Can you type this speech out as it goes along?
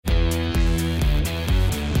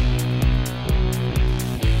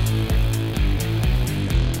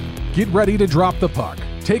Get ready to drop the puck,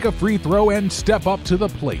 take a free throw, and step up to the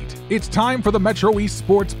plate. It's time for the Metro East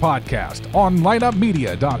Sports Podcast on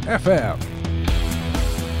lineupmedia.fm.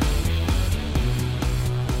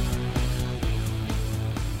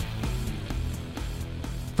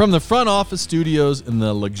 From the front office studios in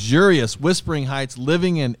the luxurious Whispering Heights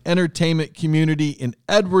living and entertainment community in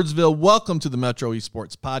Edwardsville, welcome to the Metro East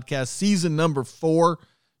Sports Podcast, season number 4,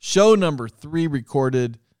 show number 3,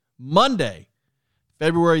 recorded Monday,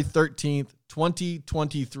 February 13th,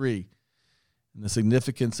 2023. And the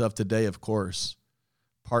significance of today, of course,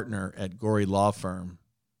 partner at Gorey Law Firm,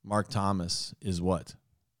 Mark Thomas, is what?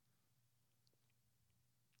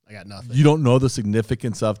 I got nothing. You don't know the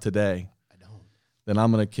significance of today? Then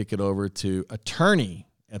I'm going to kick it over to attorney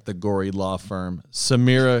at the Gorey Law Firm,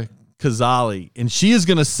 Samira Khazali, and she is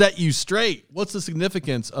going to set you straight. What's the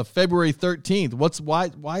significance of February 13th?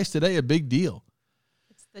 Why is today a big deal?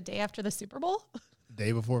 It's the day after the Super Bowl.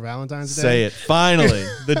 Day before Valentine's Day? Say it. Finally.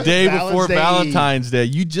 The day before Day. Valentine's Day.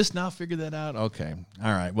 You just now figured that out? Okay.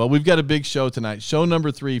 All right. Well, we've got a big show tonight. Show number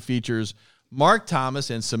 3 features Mark Thomas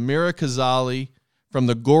and Samira Khazali from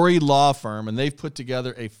the Gorey Law Firm, and they've put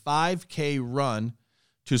together a 5K run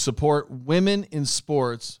to support women in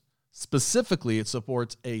sports. Specifically, it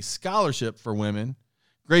supports a scholarship for women.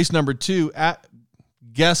 Guest number 2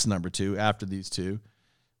 after these two,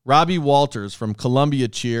 Robbie Walters from Columbia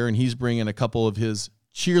Cheer, and he's bringing a couple of his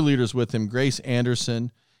cheerleaders with him, Grace Anderson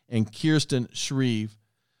and Kirsten Shreve,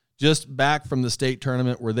 just back from the state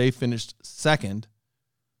tournament where they finished second.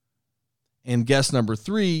 And guest number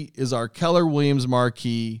 3 is our Keller Williams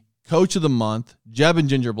Marquee Coach of the Month, Jeb and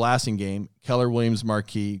Ginger Blasingame, Keller Williams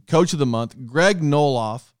Marquee Coach of the Month, Greg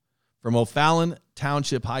Noloff from O'Fallon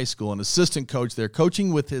Township High School, an assistant coach there,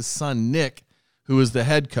 coaching with his son Nick, who is the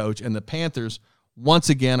head coach, and the Panthers once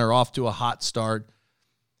again are off to a hot start.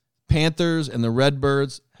 Panthers and the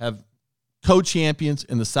Redbirds have co-champions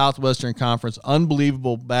in the Southwestern Conference.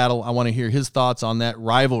 Unbelievable battle. I want to hear his thoughts on that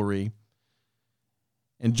rivalry.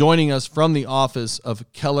 And joining us from the office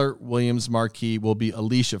of Keller Williams Marquee will be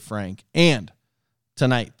Alicia Frank. And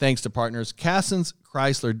tonight, thanks to partners Cassens,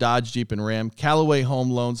 Chrysler, Dodge, Jeep, and Ram, Callaway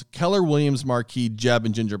Home Loans, Keller Williams Marquee, Jeb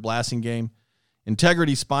and Ginger Blasingame,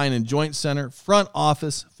 Integrity Spine and Joint Center, Front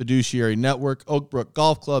Office, Fiduciary Network, Oakbrook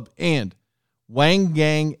Golf Club, and Wang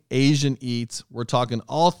Gang Asian Eats. We're talking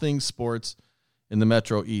all things sports in the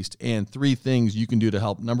Metro East, and 3 things you can do to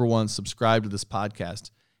help. Number 1, subscribe to this podcast.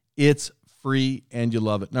 It's free and you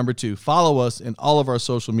love it. Number 2, follow us in all of our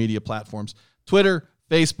social media platforms, Twitter,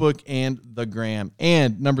 Facebook, and the Gram.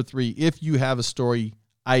 And number 3, if you have a story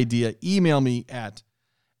idea, email me at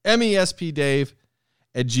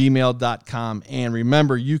mespdave@gmail.com. And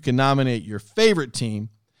remember, you can nominate your favorite team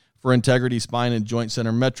for Integrity Spine and Joint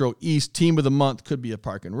Center Metro East Team of the Month. Could be a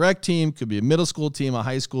park and rec team, could be a middle school team, a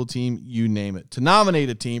high school team, you name it. To nominate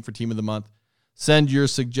a team for Team of the Month, send your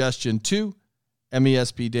suggestion to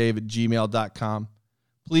mespdave@gmail.com.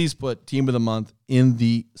 Please put Team of the Month in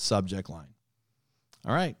the subject line.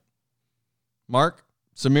 All right. Mark,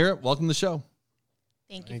 Samira, welcome to the show.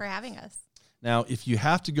 Thank you for having us. Now, if you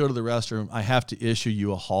have to go to the restroom, I have to issue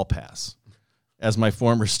you a hall pass as my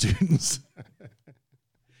former students.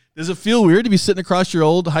 Does it feel weird to be sitting across your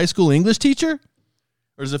old high school English teacher?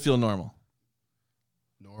 Or does it feel normal?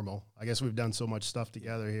 Normal. I guess we've done so much stuff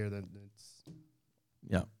together here that it's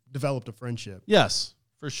developed a friendship. Yes,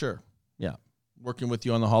 for sure. Yeah. Working with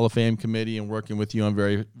you on the Hall of Fame committee and working with you on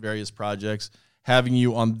various projects. Having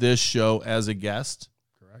you on this show as a guest.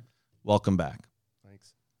 Correct. Welcome back.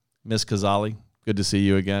 Thanks. Ms. Khazali, good to see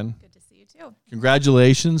you again. Good to see you too.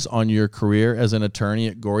 Congratulations on your career as an attorney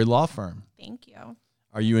at Gorey Law Firm. Thank you.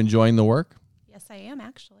 Are you enjoying the work? Yes, I am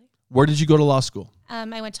actually. Where did you go to law school?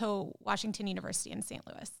 I went to Washington University in St.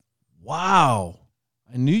 Louis. Wow.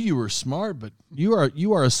 I knew you were smart, but you are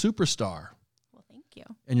a superstar. Well, thank you.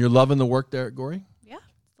 And you're loving the work there at Gorey? Yeah,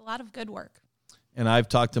 it's a lot of good work. And I've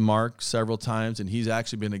talked to Mark several times, and he's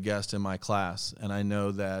actually been a guest in my class. And I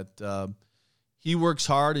know that he works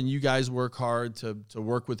hard, and you guys work hard to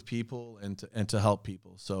work with people and to help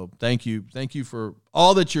people. So thank you for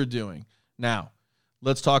all that you're doing. Now,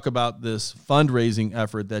 let's talk about this fundraising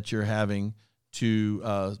effort that you're having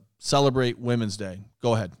to celebrate Women's Day.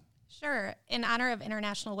 Go ahead. Sure. In honor of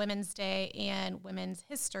International Women's Day and Women's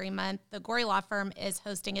History Month, the Gorey Law Firm is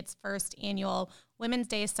hosting its first annual Women's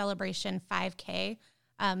Day Celebration 5K.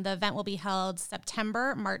 The event will be held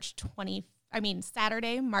Saturday, March 25th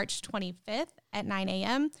at 9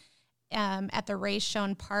 a.m. At the Ray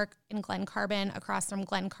Schoen Park in Glen Carbon, across from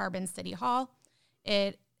Glen Carbon City Hall.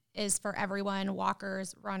 It is for everyone: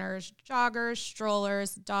 walkers, runners, joggers,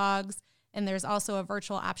 strollers, dogs. And there's also a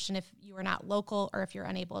virtual option if you are not local or if you're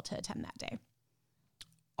unable to attend that day.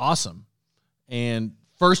 Awesome. And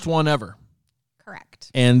first one ever. Correct.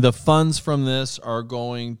 And the funds from this are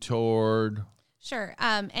going toward... Sure.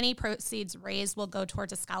 Any proceeds raised will go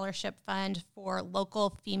towards a scholarship fund for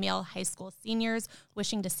local female high school seniors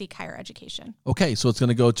wishing to seek higher education. Okay, so it's going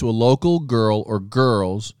to go to a local girl or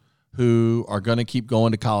girls who are going to keep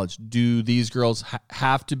going to college. Do these girls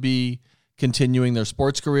have to be continuing their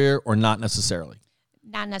sports career or not necessarily?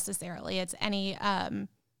 Not necessarily. It's any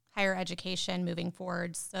higher education moving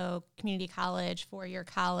forward. So community college, four-year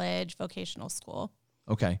college, vocational school.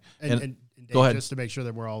 Okay. And Dave, go ahead. Just to make sure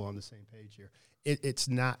that we're all on the same page here. It's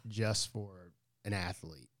not just for an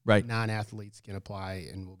athlete. Right. Non-athletes can apply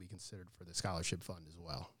and will be considered for the scholarship fund as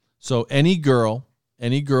well. So any local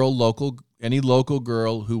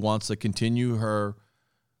girl who wants to continue her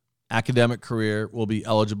academic career will be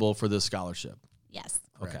eligible for this scholarship. Yes.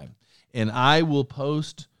 Okay. Right. And I will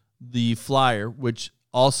post the flyer, which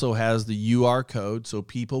also has the UR code, so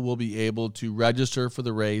people will be able to register for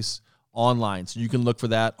the race online. So you can look for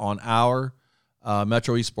that on our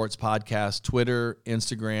Metro Esports Podcast, Twitter,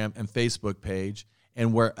 Instagram, and Facebook page.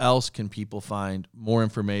 And where else can people find more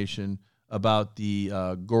information about the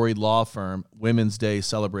Gorey Law Firm Women's Day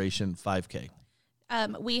Celebration 5K?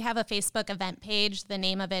 We have a Facebook event page. The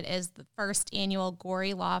name of it is the first annual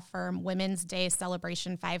Gorey Law Firm Women's Day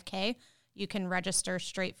Celebration 5K. You can register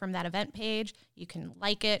straight from that event page. You can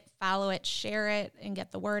like it, follow it, share it, and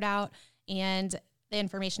get the word out. And the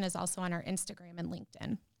information is also on our Instagram and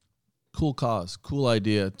LinkedIn. Cool cause, cool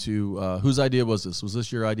idea. Whose idea was this? Was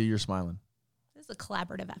this your idea? You're smiling. This is a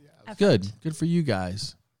collaborative effort. Good for you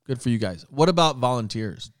guys. Good for you guys. What about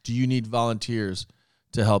volunteers? Do you need volunteers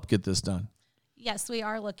to help get this done? Yes, we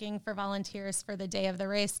are looking for volunteers for the day of the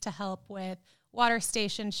race to help with water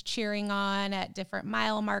stations, cheering on at different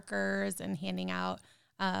mile markers, and handing out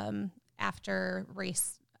after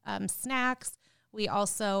race snacks. We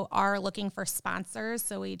also are looking for sponsors,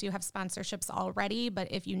 so we do have sponsorships already,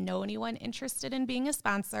 but if you know anyone interested in being a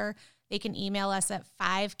sponsor, they can email us at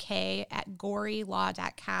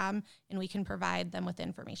 5k@goreylaw.com, and we can provide them with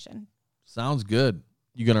information. Sounds good.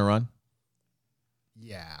 You going to run?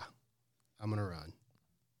 Yeah, I'm going to run.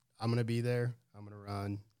 I'm going to be there. I'm going to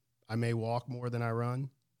run. I may walk more than I run,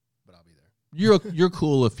 but I'll be there. You're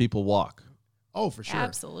cool if people walk. Oh, for sure.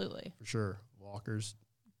 Absolutely. For sure. Walkers.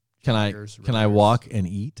 Can I walk and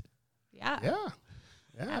eat? Yeah. Yeah.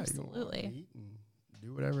 Absolutely. You can eat and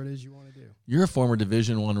do whatever it is you want to do. You're a former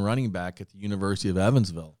Division I running back at the University of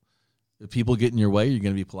Evansville. If people get in your way, you're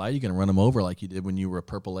going to be polite. You're going to run them over like you did when you were a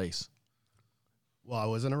Purple Ace. Well, I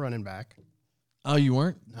wasn't a running back. Oh, you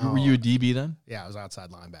weren't? No. Were you a DB then? Yeah, I was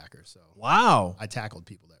outside linebacker. So wow. I tackled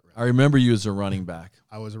people that ran. I remember you as a running back.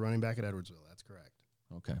 I was a running back at Edwardsville. That's correct.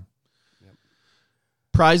 Okay. Yep.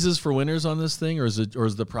 Prizes for winners on this thing, or is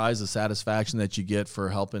the prize the satisfaction that you get for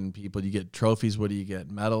helping people? You get trophies. What do you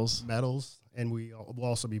get? Medals? Medals, and will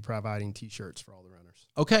also be providing T-shirts for all the runners.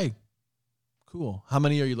 Okay. Cool. How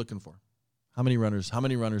many are you looking for? How many runners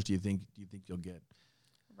do you think you'll get?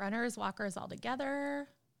 Runners, walkers all together.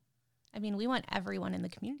 I mean, we want everyone in the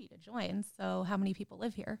community to join. So how many people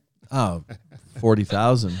live here? Oh,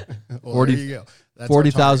 40,000. Well, there you go.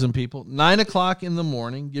 40,000 people. 9 o'clock in the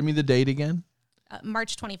morning. Give me the date again.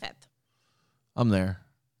 March 25th. I'm there.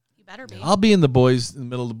 You better be. I'll be in the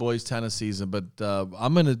middle of the boys tennis season, but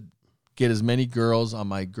I'm going to get as many girls on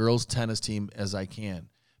my girls tennis team as I can,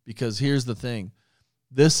 because here's the thing.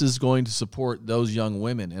 This is going to support those young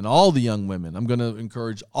women and all the young women. I'm going to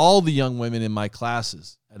encourage all the young women in my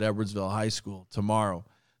classes at Edwardsville High School tomorrow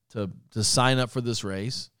to sign up for this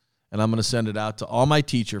race. And I'm going to send it out to all my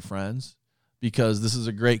teacher friends, because this is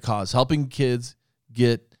a great cause. Helping kids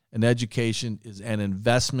get an education is an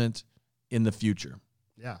investment in the future.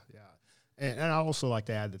 Yeah. And I'd also like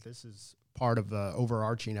to add that this is part of the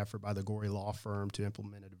overarching effort by the Gorey Law Firm to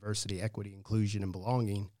implement a diversity, equity, inclusion, and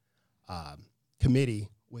belonging committee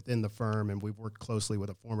within the firm, and we've worked closely with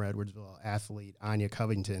a former Edwardsville athlete, Anya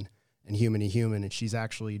Covington, and Human to Human, and she's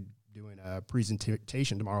actually doing a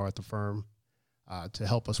presentation tomorrow at the firm to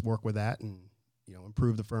help us work with that and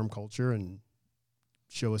improve the firm culture and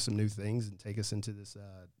show us some new things and take us into this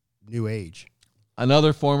new age.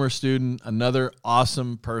 Another former student, another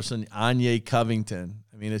awesome person, Anya Covington.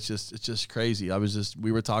 I mean, it's just crazy.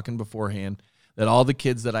 We were talking beforehand that all the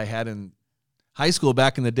kids that I had in high school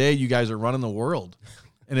back in the day, you guys are running the world,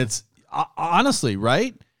 and it's honestly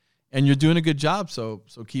right. And you're doing a good job. So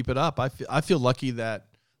keep it up. I feel lucky that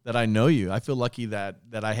I know you. I feel lucky that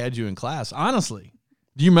I had you in class. Honestly,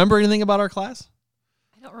 do you remember anything about our class?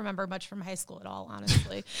 I don't remember much from high school at all,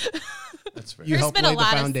 honestly. That's fair. You helped been a lay the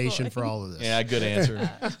lot of foundation schooling. for all of this. Yeah, good answer.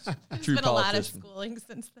 There's True been a lot of politician. schooling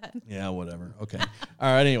since then. Yeah, whatever. Okay.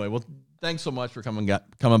 All right. Anyway, well, thanks so much for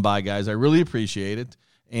coming by, guys. I really appreciate it.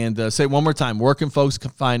 And say one more time, where can folks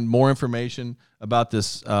find more information about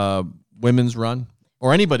this women's run?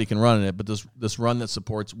 Or anybody can run in it, but this run that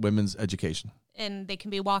supports women's education. And they can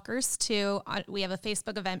be walkers too. We have a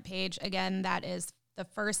Facebook event page. Again, that is the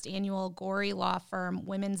first annual Gorey Law Firm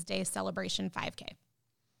Women's Day Celebration 5K.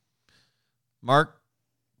 Mark,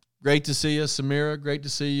 great to see you. Samira, great to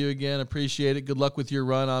see you again. Appreciate it. Good luck with your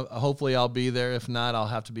run. Hopefully I'll be there. If not, I'll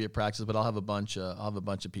have to be at practice, but I'll have a bunch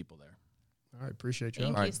of people there. All right. Appreciate you.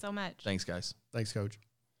 Thank All you right. so much. Thanks, guys. Thanks, Coach.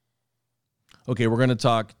 Okay, we're going to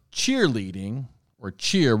talk cheerleading or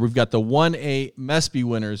cheer. We've got the 1A Mespy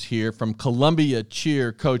winners here from Columbia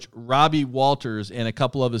Cheer, Coach Robbie Walters and a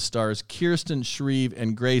couple of his stars, Kirsten Shreve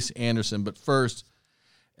and Grace Anderson. But first,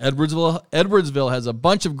 Edwardsville has a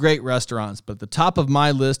bunch of great restaurants, but at the top of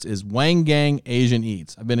my list is Wang Gang Asian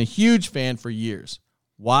Eats. I've been a huge fan for years.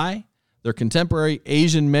 Why? Their contemporary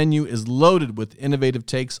Asian menu is loaded with innovative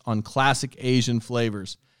takes on classic Asian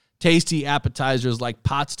flavors. Tasty appetizers like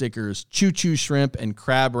pot stickers, choo-choo shrimp, and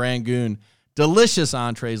crab rangoon. Delicious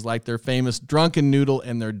entrees like their famous drunken noodle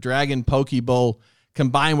and their dragon poke bowl,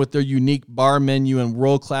 combined with their unique bar menu and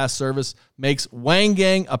world-class service, makes Wang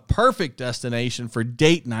Gang a perfect destination for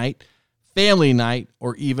date night, family night,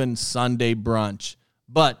 or even Sunday brunch.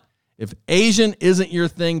 But if Asian isn't your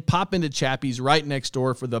thing, pop into Chappie's right next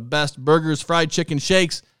door for the best burgers, fried chicken,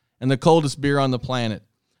 shakes, and the coldest beer on the planet.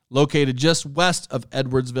 Located just west of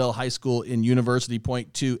Edwardsville High School in University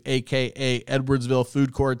Point 2, a.k.a. Edwardsville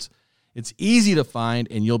Food Courts. It's easy to find,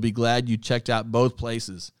 and you'll be glad you checked out both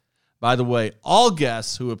places. By the way, all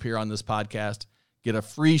guests who appear on this podcast get a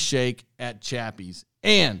free shake at Chappie's.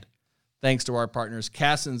 And thanks to our partners,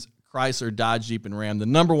 Cassens Chrysler, Dodge, Jeep, and Ram, the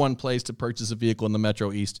number one place to purchase a vehicle in the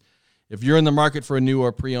Metro East. If you're in the market for a new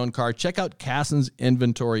or pre-owned car, check out Cassens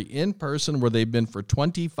Inventory in person, where they've been for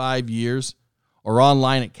 25 years, or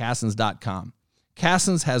online at Cassens.com.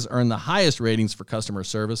 Cassens has earned the highest ratings for customer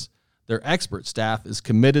service. Their expert staff is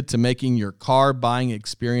committed to making your car buying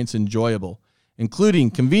experience enjoyable, including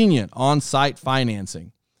convenient on-site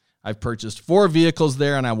financing. I've purchased 4 vehicles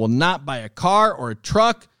there, and I will not buy a car or a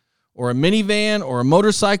truck or a minivan or a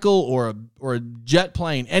motorcycle or a jet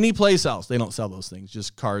plane anyplace else. They don't sell those things,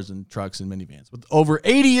 just cars and trucks and minivans. With over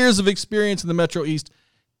 80 years of experience in the Metro East,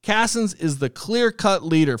 Cassens is the clear-cut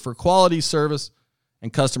leader for quality service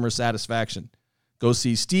and customer satisfaction. Go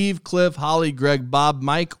see Steve, Cliff, Holly, Greg, Bob,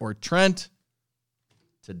 Mike, or Trent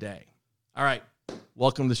today. All right,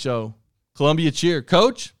 welcome to the show. Columbia Cheer.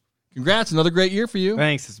 Coach, congrats. Another great year for you.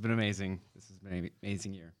 Thanks. It's been amazing. This has been an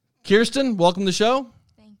amazing year. Kirsten, welcome to the show.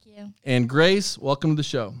 Thank you. And Grace, welcome to the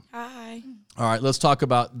show. Hi. All right, let's talk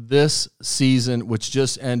about this season, which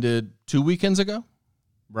just ended 2 weekends ago.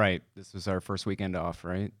 Right. This was our first weekend off,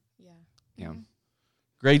 right? Yeah. Yeah.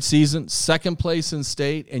 Great season, second place in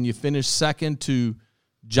state, and you finished second to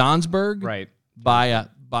Johnsburg Right. by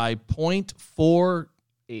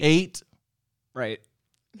 0.48. Right.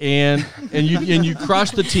 And you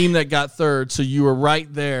crushed the team that got third, so you were right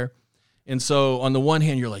there. And so on the one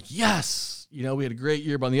hand, you're like, yes, we had a great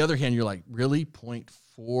year. But on the other hand, you're like, really,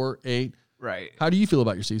 0.48? Right. How do you feel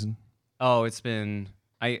about your season? Oh, it's been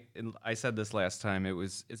I said this last time.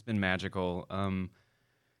 It's been magical.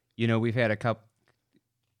 We've had a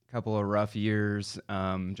couple of rough years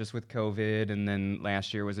just with COVID, and then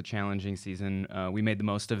last year was a challenging season. We made the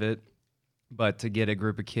most of it, but to get a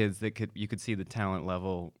group of kids that you could see the talent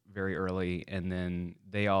level very early, and then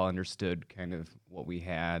they all understood kind of what we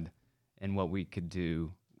had and what we could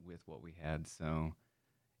do with what we had. So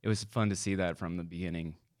it was fun to see that from the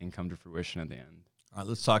beginning and come to fruition at the end. All right,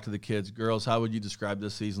 let's talk to the kids. Girls, how would you describe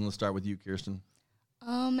this season? Let's start with you, Kirsten.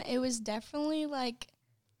 It was definitely like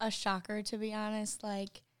a shocker, to be honest.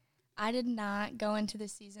 Like, I did not go into the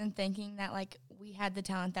season thinking that like we had the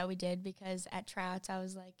talent that we did, because at tryouts I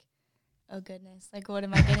was like, oh goodness, like what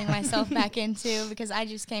am I getting myself back into? Because I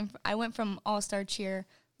went from all-star cheer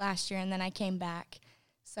last year, and then I came back.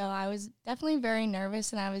 So I was definitely very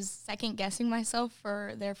nervous, and I was second guessing myself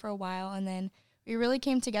for a while, and then we really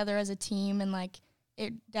came together as a team, and like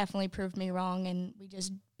it definitely proved me wrong, and we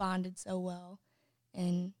just bonded so well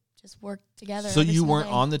and just worked together. So every you single weren't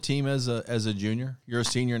day. on the team as a junior? You're a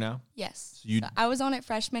senior now? Yes. So you So I was on it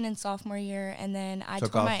freshman and sophomore year, and then I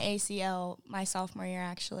Took tore off? my ACL my sophomore year,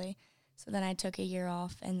 actually. So then I took a year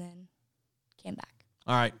off and then came back.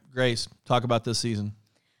 All right, Grace, talk about this season.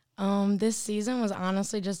 This season was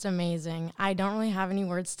honestly just amazing. I don't really have any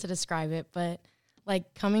words to describe it, but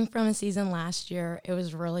like coming from a season last year, it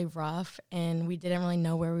was really rough and we didn't really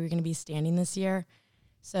know where we were going to be standing this year.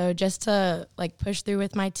 So just to like push through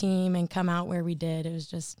with my team and come out where we did, it was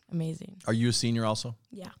just amazing. Are you a senior also?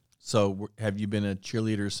 Yeah. So have you been a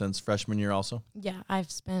cheerleader since freshman year also? Yeah,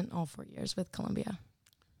 I've spent all 4 years with Columbia.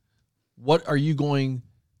 What are you going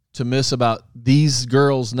to miss about these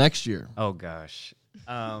girls next year? Oh gosh.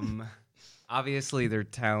 Obviously their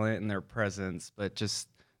talent and their presence, but just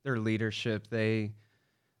their leadership. The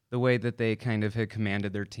way that they kind of had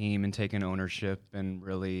commanded their team and taken ownership and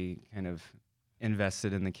really kind of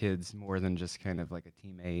invested in the kids more than just kind of like a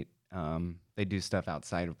teammate. They do stuff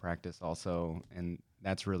outside of practice also, and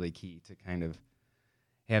that's really key to kind of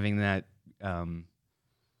having that,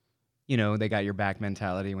 they got your back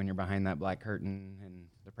mentality when you're behind that black curtain and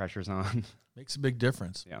the pressure's on. Makes a big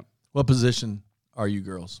difference. Yeah. What position are you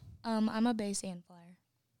girls? I'm a base and flyer.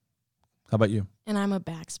 How about you? And I'm a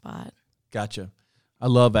back spot. Gotcha. I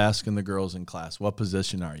love asking the girls in class, what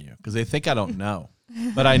position are you? Because they think I don't know,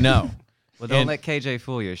 but I know. Well, don't And- let KJ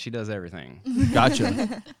fool you. She does everything.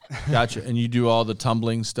 Gotcha. Gotcha. And you do all the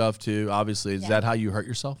tumbling stuff too, obviously. Is Yeah. that how you hurt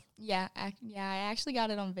yourself? Yeah, I actually got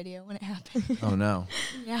it on video when it happened. Oh, no.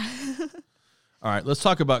 Yeah. All right, let's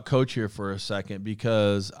talk about Coach here for a second,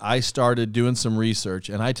 because I started doing some research,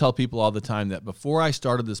 and I tell people all the time that before I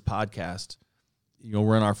started this podcast,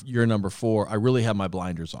 we're in our year number 4, I really have my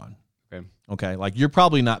blinders on. Okay, like you're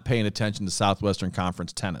probably not paying attention to Southwestern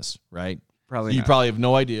Conference tennis, right? Probably You not. probably have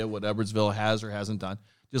no idea what Edwardsville has or hasn't done,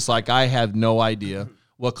 just like I had no idea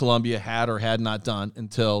what Columbia had or had not done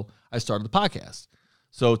until I started the podcast.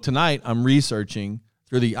 So tonight I'm researching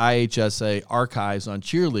through the IHSA archives on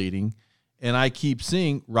cheerleading, and I keep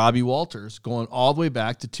seeing Robbie Walters going all the way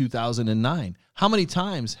back to 2009. How many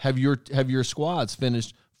times have your squads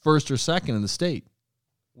finished first or second in the state?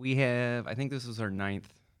 We have, I think this was our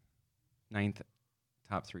ninth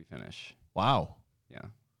top 3 finish. Wow. Yeah.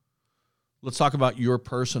 Let's talk about your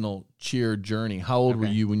personal cheer journey. How old were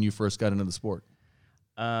Okay. you when you first got into the sport?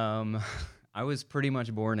 I was pretty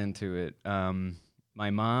much born into it. My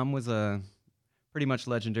mom was a pretty much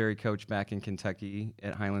legendary coach back in Kentucky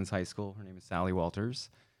at Highlands High School. Her name is Sally Walters.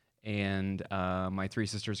 And my 3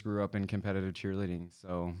 sisters grew up in competitive cheerleading.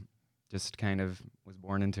 So just kind of was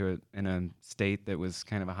born into it in a state that was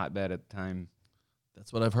kind of a hotbed at the time.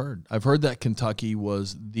 That's what I've heard. I've heard that Kentucky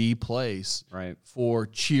was the place Right. for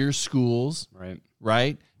cheer schools, Right.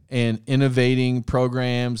 right? And innovating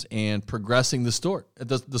programs and progressing the sport.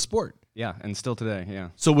 Yeah. And still today. Yeah.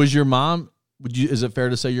 So was your mom, is it fair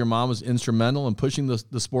to say your mom was instrumental in pushing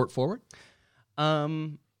the sport forward?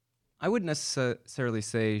 I wouldn't necessarily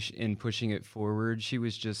say in pushing it forward. She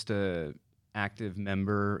was just a active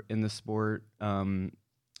member in the sport.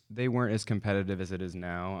 They weren't as competitive as it is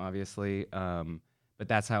now, obviously. But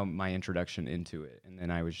that's how my introduction into it. And then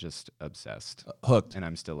I was just obsessed. Hooked. And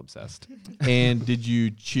I'm still obsessed. And did you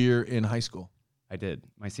cheer in high school? I did.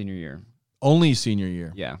 My senior year. Only senior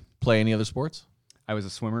year. Yeah. Play any other sports? I was a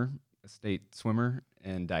swimmer, a state swimmer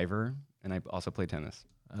and diver. And I also played tennis.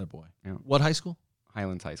 Attaboy. Yeah. What high school?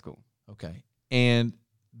 Highlands High School. Okay. And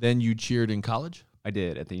then you cheered in college? I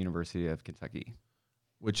did at the University of Kentucky.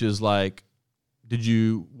 Which is like,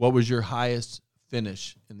 what was your highest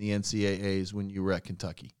finish in the NCAAs when you were at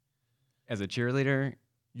Kentucky? As a cheerleader?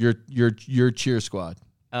 Your cheer squad.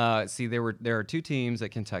 See, there are 2 teams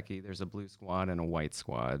at Kentucky. There's a blue squad and a white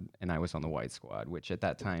squad, and I was on the white squad, which at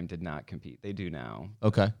that time did not compete. They do now,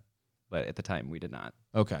 Okay. but at the time we did not.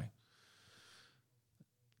 Okay.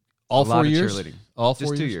 All A lot 4 of years? cheerleading. All 4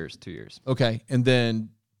 Just 2 years? years. 2 years. Okay. And then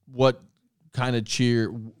what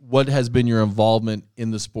has been your involvement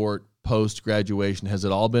in the sport post-graduation? Has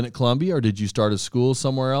it all been at Columbia, or did you start a school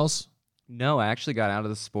somewhere else? No, I actually got out of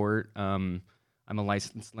the sport. I'm a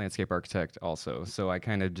licensed landscape architect also, so I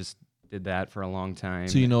kind of just did that for a long time.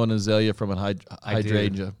 So you know an azalea from a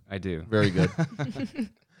hydrangea. I do. Very good.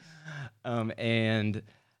 And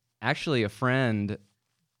actually a friend,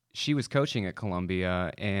 she was coaching at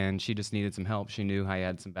Columbia, and she just needed some help. She knew I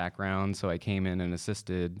had some background, so I came in and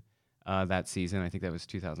assisted that season. I think that was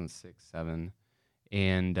 2006-07.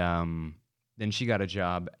 And then she got a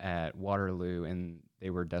job at Waterloo, and they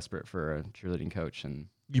were desperate for a cheerleading coach, and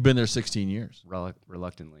You've been there 16 years.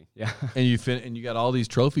 reluctantly, yeah. And you got all these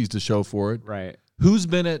trophies to show for it. Right. Who's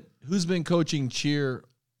been coaching cheer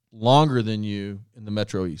longer than you in the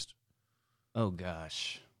Metro East? Oh,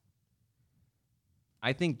 gosh.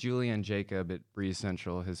 I think Julianne Jacob at Breeze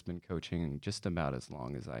Central has been coaching just about as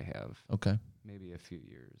long as I have. Okay. Maybe a few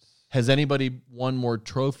years. Has anybody won more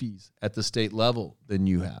trophies at the state level than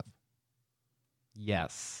you have?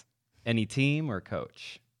 Yes. Any team or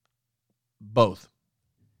coach? Both.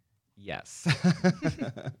 Yes.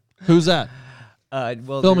 Who's that?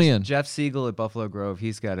 Well, Fill me there's in. Jeff Siegel at Buffalo Grove.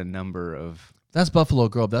 He's got a number of. That's Buffalo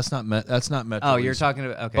Grove. That's not Metro. Oh, you're East. talking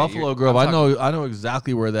about okay. Buffalo Grove. I know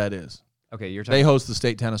exactly where that is. Okay, you're talking. They host the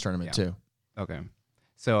state tennis tournament too. Okay,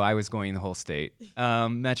 so I was going the whole state.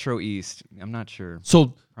 Metro East. I'm not sure.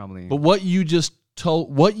 So Probably. But what you just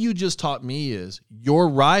taught me is your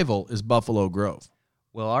rival is Buffalo Grove.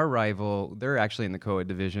 Well, our rival, they're actually in the co-ed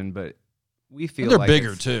division, but we feel And they're like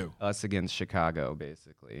bigger it's too. us against Chicago,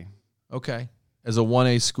 basically. Okay. As a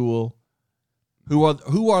 1A school, who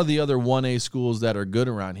are the other 1A schools that are good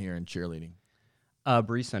around here in cheerleading?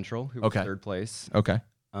 Bree Central, who Okay. was third place. Okay.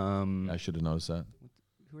 Um, I should have noticed that.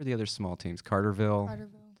 who are the other small teams? Carterville.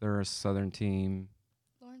 Carterville. They're a southern team.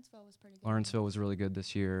 Lawrenceville was pretty good. Lawrenceville was really good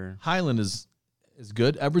this year. Highland is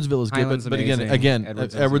good. Edwardsville is good, Highland's but amazing. again,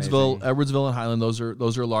 Edwardsville's Edwardsville and Highland, those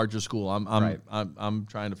are larger school. Right. I'm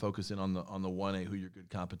trying to focus in on the 1A who your good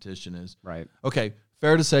competition is. Right. Okay,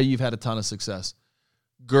 fair to say you've had a ton of success.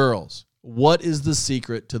 Girls, what is the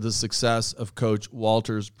secret to the success of Coach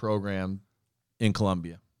Walter's program in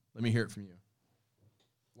Columbia? Let me hear it from you.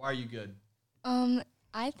 Why are you good?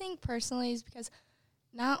 I think personally is because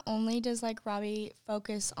not only does like Robbie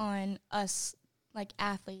focus on us like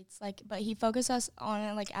athletes, like, but he focuses us on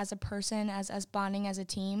it like as a person, as bonding as a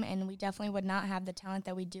team, and we definitely would not have the talent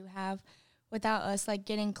that we do have without us like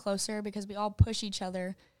getting closer, because we all push each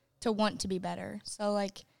other to want to be better. So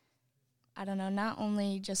like, I don't know, not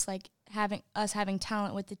only just like having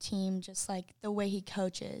talent with the team, just like the way he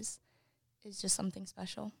coaches is just something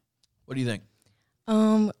special. What do you think?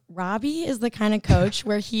 Robbie is the kind of coach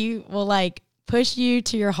where he will like push you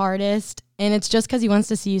to your hardest, and it's just because he wants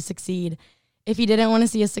to see you succeed. If he didn't want to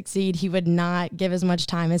see you succeed, he would not give as much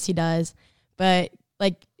time as he does. But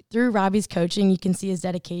like through Robbie's coaching, you can see his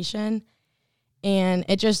dedication, and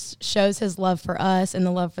it just shows his love for us and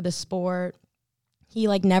the love for the sport. He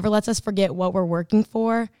like never lets us forget what we're working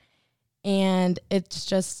for, and it's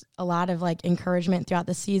just a lot of like encouragement throughout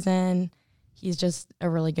the season. He's just a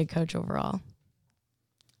really good coach overall.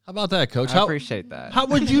 How about that, Coach? I appreciate that. How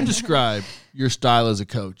would you describe your style as a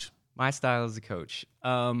coach? My style as a coach.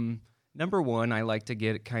 Number one, I like to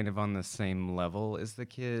get kind of on the same level as the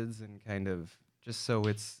kids, and kind of just so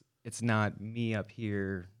it's not me up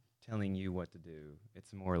here telling you what to do.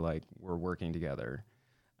 It's more like we're working together.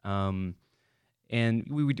 And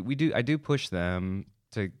I do push them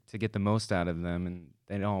to get the most out of them, and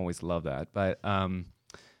they don't always love that. But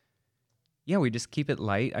yeah, we just keep it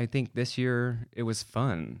light. I think this year it was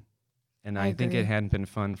fun. And I think it hadn't been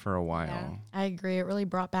fun for a while. Yeah, I agree. It really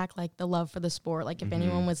brought back like the love for the sport. Like if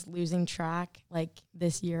anyone was losing track, like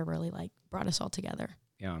this year really like brought us all together.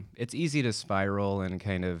 Yeah, it's easy to spiral and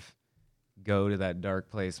kind of go to that dark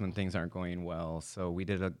place when things aren't going well. So we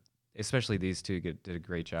especially these two did a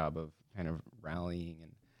great job of kind of rallying,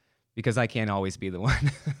 and because I can't always be the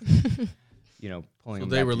one, pulling. So them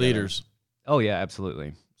they back were together. leaders. Oh yeah,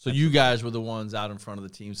 absolutely. So you guys were the ones out in front of the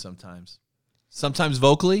team sometimes. Sometimes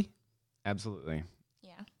vocally? Absolutely.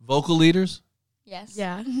 Yeah. Vocal leaders? Yes.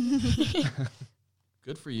 Yeah.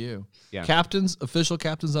 Good for you. Yeah. Captains, official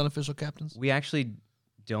captains, unofficial captains? We actually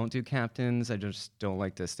don't do captains. I just don't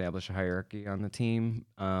like to establish a hierarchy on the team.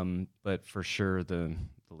 But for sure the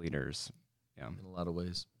leaders. Yeah. In a lot of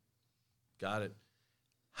ways. Got it.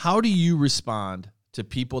 How do you respond to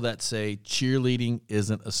people that say cheerleading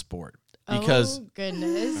isn't a sport? Because oh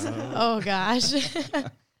goodness. Oh gosh.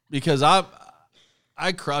 because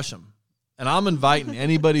I crush them. And I'm inviting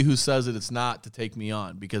anybody who says that it's not to take me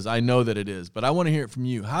on, because I know that it is. But I want to hear it from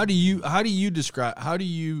you. How do you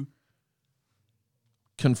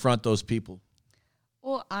confront those people?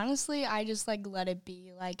 Well, honestly, I just like let it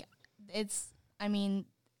be. Like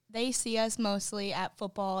they see us mostly at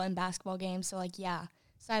football and basketball games, so like yeah,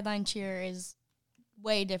 sideline cheer is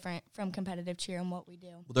way different from competitive cheer and what we do.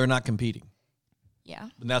 Well, they're not competing. Yeah.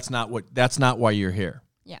 And that's not why you're here.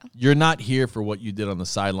 Yeah. You're not here for what you did on the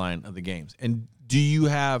sideline of the games. And do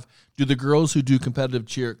the girls who do competitive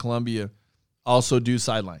cheer at Columbia also do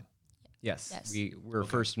sideline? Yes. Yes. We're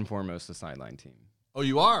first and foremost a sideline team. Oh,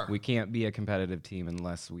 you are? We can't be a competitive team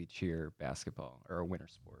unless we cheer basketball or a winter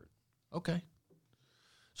sport. Okay.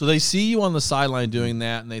 So they see you on the sideline doing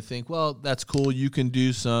that, and they think, well, that's cool. You can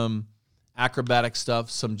do some acrobatic stuff,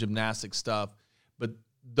 some gymnastic stuff. But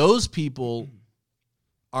those people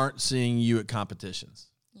aren't seeing you at competitions.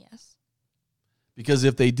 Yes. Because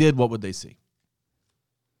if they did, what would they see?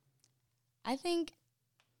 I think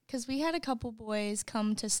because we had a couple boys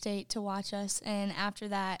come to state to watch us, and after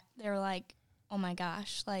that, they were like, oh my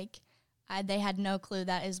gosh, like they had no clue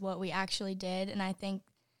that is what we actually did. And I think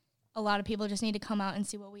a lot of people just need to come out and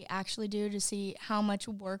see what we actually do to see how much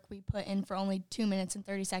work we put in for only 2 minutes and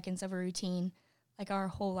 30 seconds of a routine. Like, our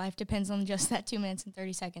whole life depends on just that 2 minutes and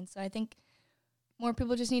 30 seconds. So I think more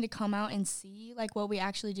people just need to come out and see, like, what we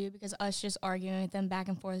actually do, because us just arguing with them back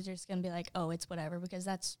and forth is just going to be like, oh, it's whatever, because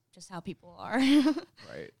that's just how people are.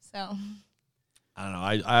 Right. So I don't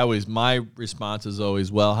know. I always, my response is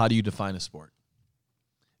always, well, how do you define a sport?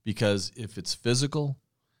 Because if it's physical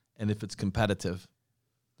and if it's competitive,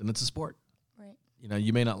 then it's a sport. right. You know,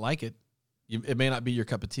 you may not like it. It may not be your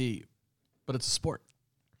cup of tea, but it's a sport.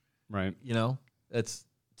 Right. You know,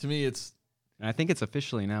 to me, it's And I think it's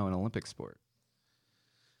officially now an Olympic sport.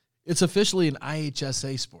 officially an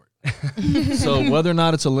IHSA sport. So whether or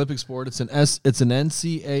not it's Olympic sport, it's an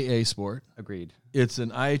NCAA sport. Agreed. It's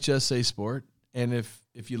an IHSA sport. And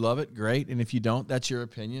if you love it, great. And if you don't, that's your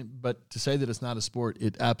opinion. But to say that it's not a sport,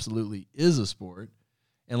 it absolutely is a sport.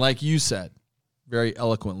 And like you said very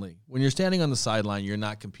eloquently, when you're standing on the sideline, you're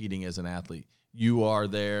not competing as an athlete. You are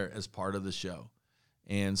there as part of the show.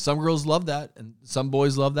 And some girls love that, and some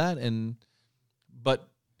boys love that. But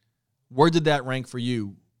where did that rank for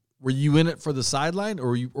you? Were you in it for the sideline,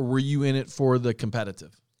 or were you in it for the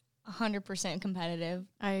competitive? 100% competitive.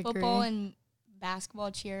 I agree. Football and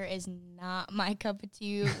basketball cheer is not my cup of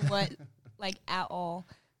tea, like, at all.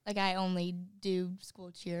 Like, I only do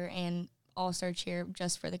school cheer and all-star cheer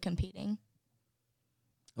just for the competing.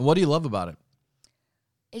 And what do you love about it?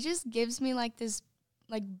 It just gives me, like, this,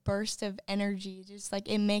 like, burst of energy. Just, like,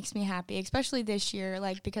 it makes me happy, especially this year,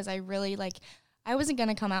 like, because I really, like, I wasn't going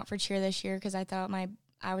to come out for cheer this year because I thought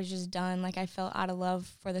I was just done. Like, I felt out of love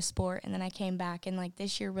for the sport, and then I came back, and, like,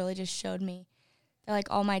 this year really just showed me that, like,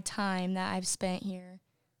 all my time that I've spent here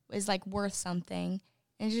is, like, worth something.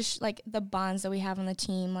 And just, like, the bonds that we have on the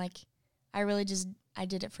team, like, I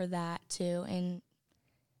did it for that, too. And,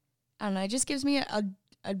 I don't know, it just gives me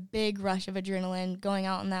a big rush of adrenaline going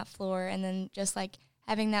out on that floor, and then just, like,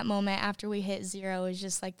 having that moment after we hit 0 is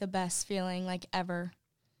just, like, the best feeling, like, ever.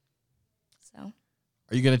 So.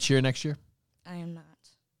 Are you going to cheer next year? I am not.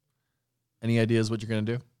 Any ideas what you're going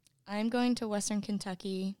to do? I'm going to Western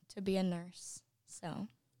Kentucky to be a nurse. So.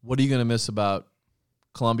 What are you going to miss about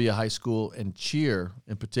Columbia High School and cheer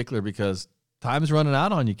in particular? Because time's running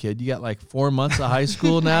out on you, kid. You got like 4 months of high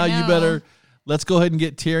school now. You better, let's go ahead and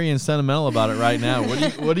get teary and sentimental about it right now.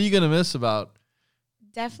 What are you going to miss about?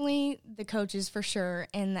 Definitely the coaches for sure,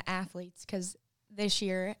 and the athletes, because this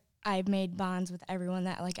year I've made bonds with everyone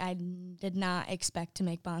that, like, I did not expect to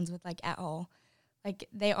make bonds with, like, at all. Like,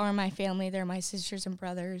 they are my family. They're my sisters and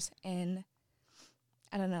brothers. And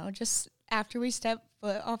I don't know, just after we stepped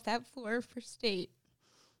foot off that floor for state,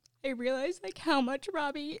 I realized, like, how much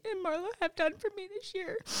Robbie and Marla have done for me this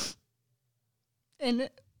year.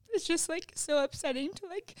 And it's just, like, so upsetting to,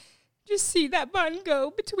 like, just see that bond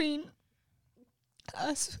go between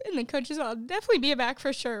us and the coaches. I'll definitely be back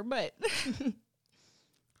for sure, but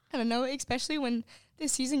I don't know, especially when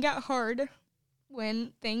this season got hard,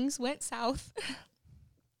 when things went south.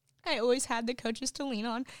 I always had the coaches to lean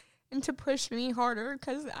on and to push me harder,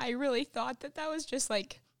 because I really thought that was just,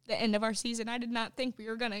 like, the end of our season. I did not think we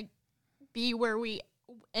were going to be where we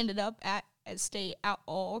ended up at state at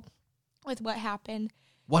all with what happened.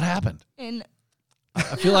 What happened? And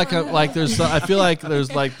I feel like there's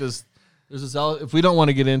this. If we don't want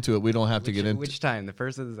to get into it, we don't have to get into it. Which time? The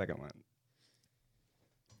first or the second one?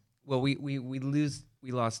 Well, we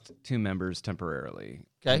lost 2 members temporarily.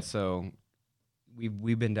 Okay. And so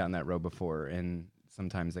we've been down that road before, and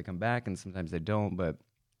sometimes they come back and sometimes they don't, but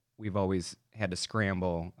we've always had to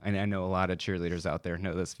scramble. And I know a lot of cheerleaders out there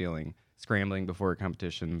know this feeling, scrambling before a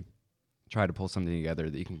competition, try to pull something together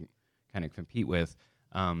that you can kind of compete with.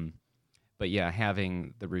 But yeah,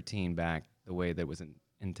 having the routine back the way that was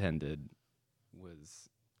intended was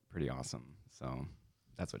pretty awesome. So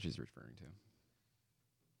that's what she's referring to.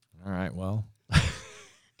 All right, well,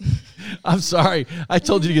 I'm sorry. I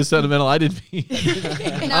told you to get sentimental. I didn't mean.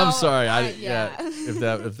 I'm sorry. If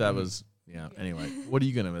that was Anyway, what are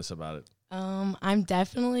you gonna miss about it? I'm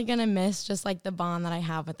definitely gonna miss just like the bond that I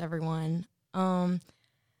have with everyone.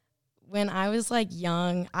 When I was like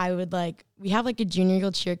young, I would we have like a junior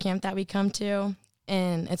Eagle cheer camp that we come to,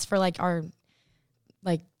 and it's for like our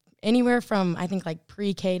anywhere from I think like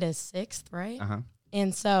pre-K to 6th, right? Uh-huh.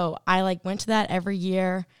 And so I went to that every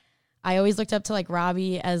year. I always looked up to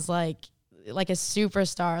Robbie as like a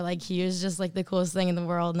superstar. He was just the coolest thing in the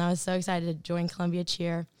world, and I was so excited to join Columbia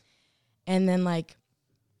Cheer. And then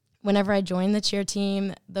whenever I joined the cheer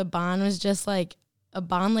team, the bond was just a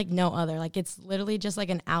bond like no other. It's literally just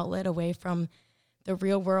an outlet away from the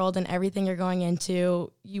real world and everything you're going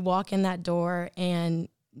into. You walk in that door and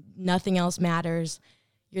nothing else matters.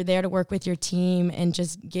 you're there to work with your team and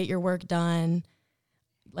just get your work done.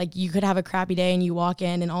 Like, you could have a crappy day and you walk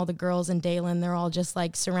in and all the girls in Dayland, they're all just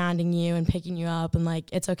like surrounding you and picking you up and like,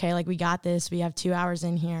 it's okay. Like, we got this. We have 2 hours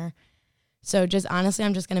in here. So just honestly,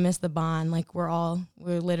 I'm just going to miss the bond. Like, we're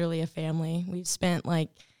literally a family. We've spent like,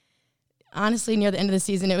 honestly, near the end of the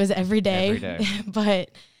season, it was every day.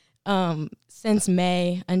 But since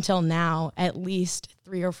May until now, at least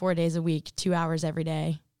 3 or 4 days a week, 2 hours every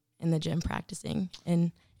day in the gym practicing.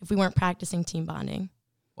 And if we weren't practicing, team bonding.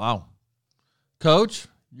 Wow. Coach,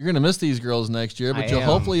 you're going to miss these girls next year, but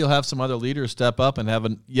hopefully you'll have some other leaders step up and have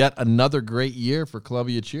yet another great year for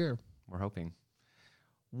Columbia Cheer. We're hoping.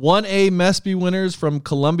 1A Mespy winners from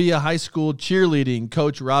Columbia High School cheerleading,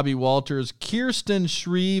 Coach Robbie Walters, Kirsten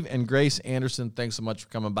Shreve, and Grace Anderson. Thanks so much for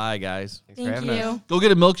coming by, guys. Thanks for having us. Go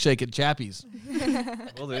get a milkshake at Chappie's.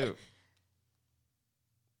 Will do.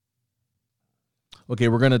 Okay,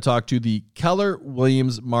 we're going to talk to the Keller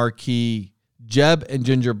Williams Marquee Jeb and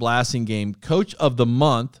Ginger Blasting Game Coach of the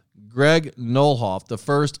Month, Greg Nolhoff, the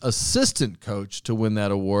first assistant coach to win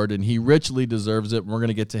that award, and he richly deserves it. We're going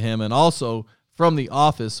to get to him. And also, from the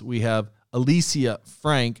office, we have Alicia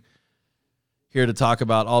Frank here to talk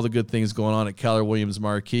about all the good things going on at Keller Williams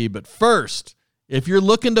Marquee. But first, if you're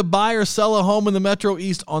looking to buy or sell a home in the Metro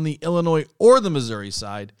East on the Illinois or the Missouri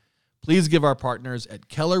side, please give our partners at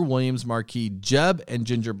Keller Williams Marquee Jeb and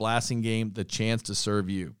Ginger Blasting Game the chance to serve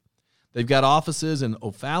you. They've got offices in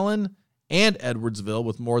O'Fallon and Edwardsville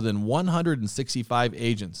with more than 165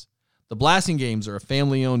 agents. The Blasting Games are a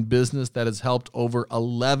family-owned business that has helped over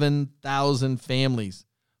 11,000 families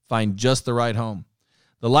find just the right home.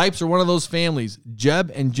 The Lipes are one of those families.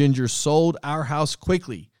 Jeb and Ginger sold our house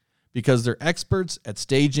quickly because they're experts at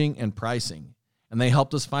staging and pricing, and they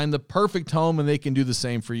helped us find the perfect home, and they can do the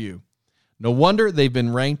same for you. No wonder they've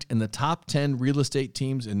been ranked in the top 10 real estate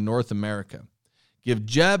teams in North America. Give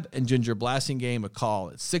Jeb and Ginger Blasting Game a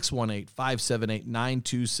call at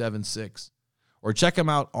 618-578-9276 or check them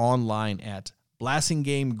out online at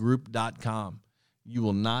blastinggamegroup.com. You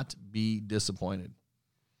will not be disappointed.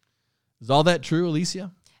 Is all that true,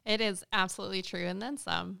 Alicia? It is absolutely true, and then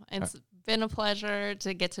some. It's been a pleasure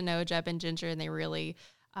to get to know Jeb and Ginger, and they really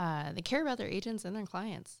they care about their agents and their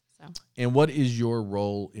clients. And what is your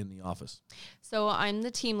role in the office? So I'm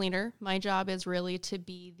the team leader. My job is really to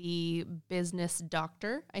be the business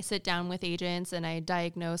doctor. I sit down with agents and I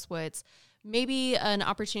diagnose what's maybe an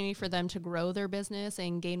opportunity for them to grow their business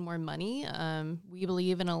and gain more money. We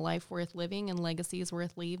believe in a life worth living and legacies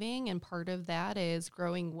worth leaving, and part of that is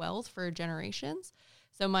growing wealth for generations.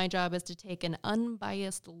 So my job is to take an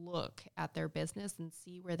unbiased look at their business and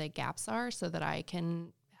see where the gaps are so that I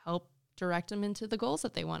can help direct them into the goals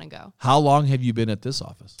that they want to go. How long have you been at this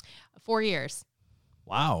office? 4 years.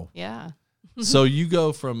 Wow. Yeah. So you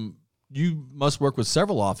must work with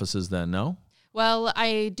several offices then, no? Well,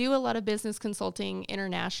 I do a lot of business consulting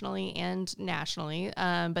internationally and nationally.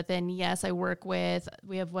 But then, yes,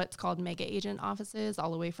 we have what's called mega agent offices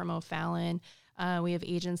all the way from O'Fallon. We have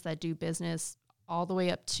agents that do business all the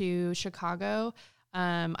way up to Chicago.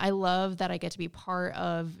 I love that I get to be part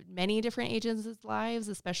of many different agents' lives,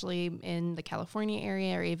 especially in the California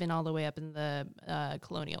area or even all the way up in the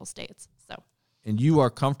colonial states. And you are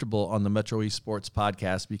comfortable on the Metro East Sports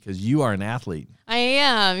podcast because you are an athlete. I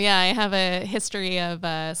am. Yeah, I have a history of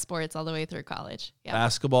sports all the way through college. Yeah.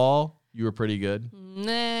 Basketball, you were pretty good.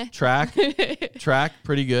 Nah. Track,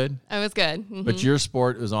 pretty good. I was good. Mm-hmm. But your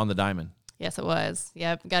sport was on the diamond. Yes, it was.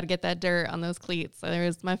 Yep, got to get that dirt on those cleats. So it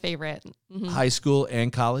was my favorite. Mm-hmm. High school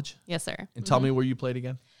and college? Yes, sir. And tell me where you played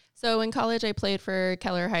again. So in college, I played for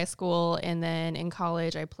Keller High School, and then in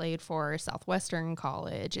college, I played for Southwestern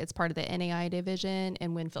College. It's part of the NAI division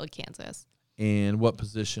in Winfield, Kansas. And what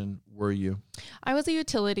position were you? I was a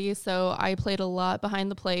utility, so I played a lot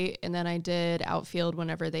behind the plate, and then I did outfield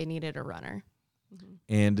whenever they needed a runner. Mm-hmm.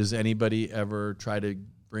 And does anybody ever try to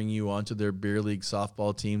bring you onto their beer league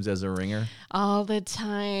softball teams as a ringer? All the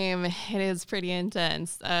time. It is pretty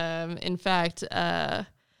intense. In fact,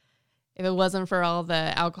 if it wasn't for all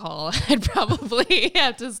the alcohol, I'd probably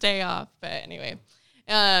have to stay off. But anyway,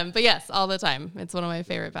 but yes, all the time. It's one of my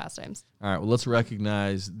favorite pastimes. All right, well, let's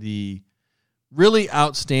recognize the really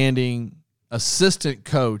outstanding assistant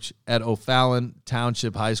coach at O'Fallon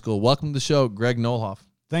Township High School. Welcome to the show, Greg Nolhoff.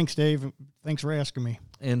 Thanks, Dave. Thanks for asking me.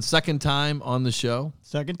 And second time on the show.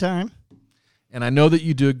 Second time. And I know that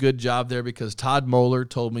you do a good job there because Todd Moeller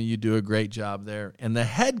told me you do a great job there. And the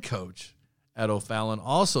head coach at O'Fallon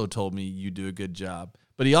also told me you do a good job.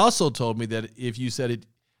 But he also told me that if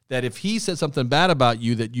he said something bad about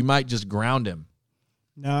you, that you might just ground him.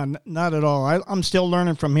 No, not at all. I'm still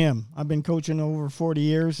learning from him. I've been coaching over 40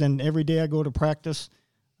 years, and every day I go to practice,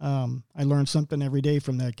 I learn something every day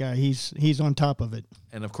from that guy. He's on top of it.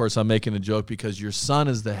 And of course, I'm making a joke because your son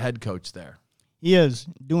is the head coach there. He is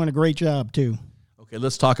doing a great job too. Okay,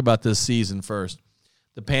 let's talk about this season first.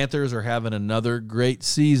 The Panthers are having another great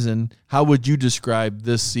season. How would you describe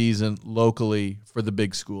this season locally for the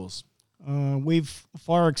big schools? We've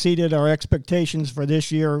far exceeded our expectations for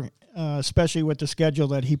this year, especially with the schedule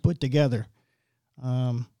that he put together.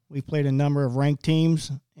 We've played a number of ranked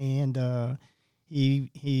teams, and he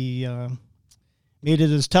made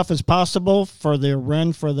it as tough as possible for the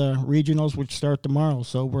run for the regionals, which start tomorrow.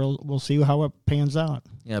 So we'll see how it pans out.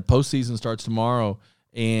 Yeah, postseason starts tomorrow,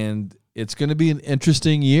 and it's going to be an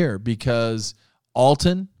interesting year because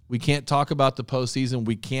Alton, we can't talk about the postseason.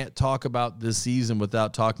 We can't talk about this season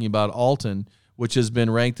without talking about Alton, which has been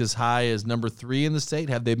ranked as high as number 3 in the state.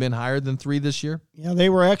 Have they been higher than 3 this year? Yeah, they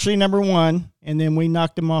were actually number 1, and then we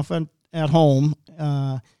knocked them off at home,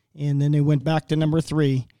 and then they went back to number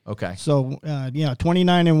 3. Okay. So,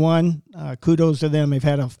 29-1. Kudos to them. They've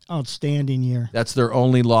had an outstanding year. That's their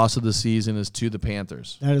only loss of the season is to the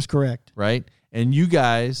Panthers. That is correct. Right? And you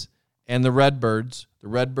guys and the Redbirds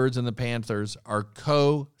and the Panthers are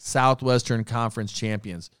co-Southwestern Conference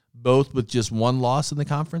champions, both with just one loss in the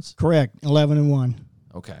conference? Correct. 11-1.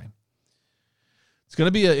 Okay. It's going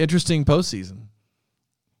to be an interesting postseason.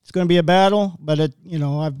 It's going to be a battle, but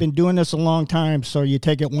I've been doing this a long time, so you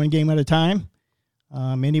take it one game at a time.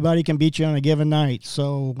 Anybody can beat you on a given night.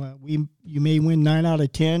 So you may win 9 out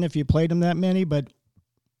of 10 if you played them that many, but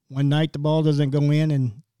one night the ball doesn't go in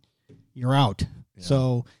and you're out. Yeah.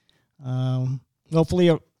 So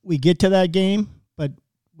hopefully we get to that game, but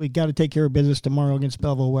we got to take care of business tomorrow against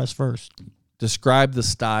Belleville West first. Describe the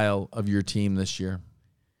style of your team this year.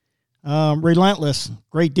 Relentless,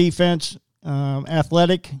 great defense,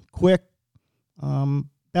 athletic, quick,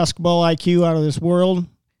 basketball IQ out of this world.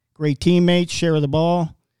 Great teammates, share the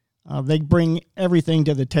ball. They bring everything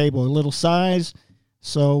to the table, a little size.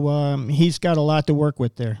 So he's got a lot to work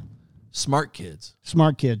with there. Smart kids.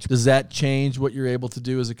 Smart kids. Does that change what you're able to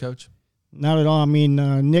do as a coach? Not at all. I mean,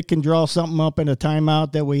 Nick can draw something up in a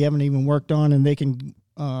timeout that we haven't even worked on, and they can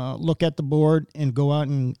look at the board and go out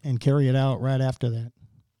and carry it out right after that.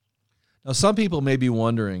 Now, some people may be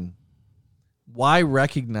wondering, why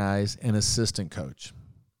recognize an assistant coach?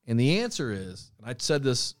 And the answer is, and I said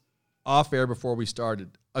this off air before we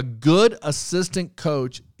started, a good assistant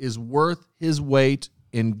coach is worth his weight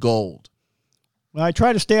in gold. Well, I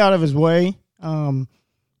try to stay out of his way. I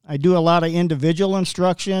do a lot of individual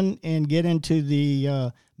instruction and get into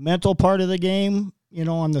the mental part of the game,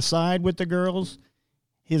 on the side with the girls.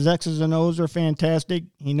 His X's and O's are fantastic.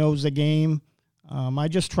 He knows the game. I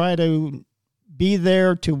just try to be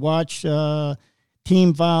there to watch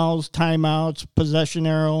team fouls, timeouts, possession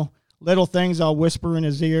arrow, little things I'll whisper in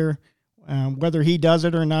his ear. Whether he does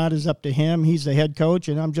it or not is up to him. He's the head coach,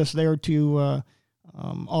 and I'm just there to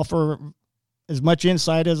offer as much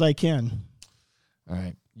insight as I can. All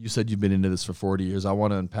right. You said you've been into this for 40 years. I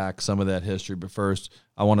want to unpack some of that history, but first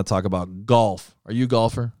I want to talk about golf. Are you a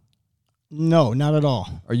golfer? No, not at all.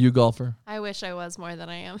 Are you a golfer? I wish I was more than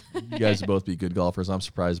I am. You guys both be good golfers. I'm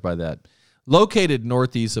surprised by that. Located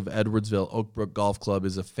northeast of Edwardsville, Oakbrook Golf Club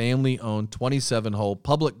is a family-owned 27-hole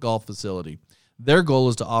public golf facility. Their goal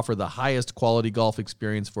is to offer the highest quality golf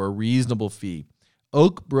experience for a reasonable fee.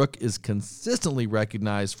 Oakbrook is consistently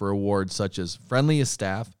recognized for awards such as Friendliest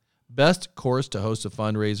Staff, Best Course to Host a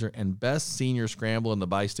Fundraiser, and Best Senior Scramble in the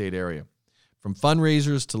bi-state area. From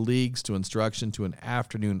fundraisers to leagues to instruction to an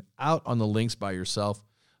afternoon out on the links by yourself,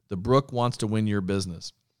 the Brook wants to win your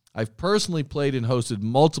business. I've personally played and hosted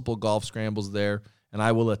multiple golf scrambles there, and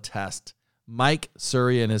I will attest, Mike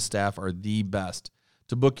Surrey and his staff are the best.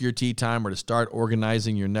 To book your tee time or to start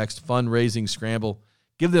organizing your next fundraising scramble,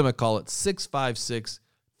 give them a call at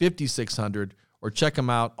 656-5600 or check them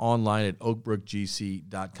out online at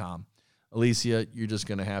oakbrookgc.com. Alicia, you're just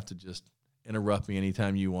going to have to just interrupt me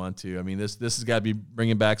anytime you want to. I mean, this has got to be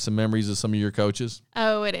bringing back some memories of some of your coaches.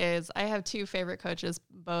 Oh, it is. I have 2 favorite coaches,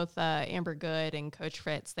 both Amber Good and Coach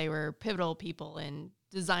Fritz. They were pivotal people in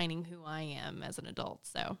designing who I am as an adult.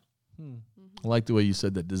 So, I like the way you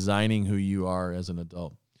said that, designing who you are as an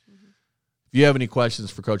adult. If you have any questions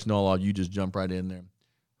for Coach Noel, you just jump right in there.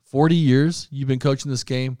 40 years you've been coaching this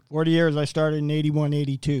game? 40 years. I started in 81,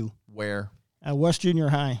 82. Where? At West Junior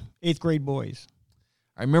High, 8th grade boys.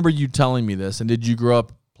 I remember you telling me this. And did you grow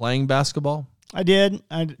up playing basketball? I did.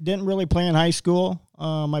 I didn't really play in high school.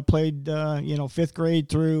 I played, 5th grade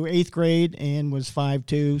through 8th grade and was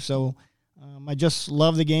 5'2". So I just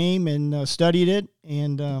loved the game and studied it.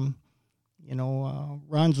 And, Ron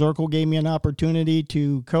Zirkle gave me an opportunity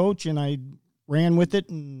to coach, and I ran with it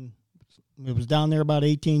and It was down there about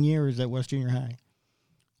 18 years at West Junior High.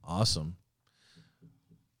 Awesome.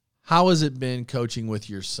 How has it been coaching with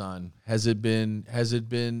your son? Has it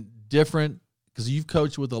been different? Because you've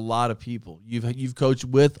coached with a lot of people. You've coached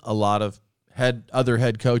with a lot of other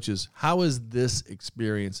head coaches. How is this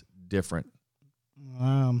experience different?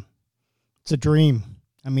 It's a dream.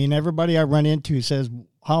 I mean, everybody I run into says,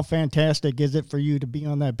 how fantastic is it for you to be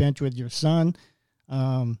on that bench with your son?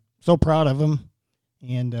 So proud of him,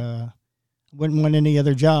 and wouldn't want any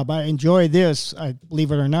other job. I enjoy this, I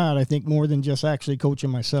believe it or not, I think more than just actually coaching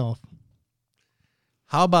myself.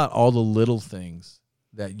 How about all the little things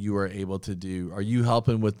that you are able to do? Are you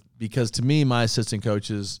helping with, because to me, my assistant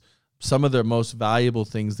coaches, some of their most valuable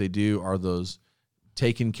things they do are those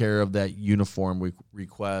taking care of that uniform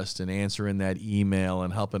request and answering that email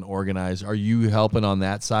and helping organize. Are you helping on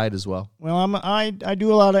that side as well? Well, I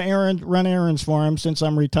do a lot of run errands for him since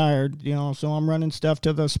I'm retired, so I'm running stuff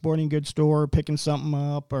to the sporting goods store, picking something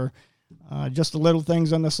up, or just the little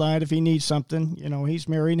things on the side if he needs something. He's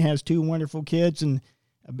married and has 2 wonderful kids and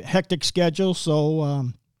a hectic schedule, so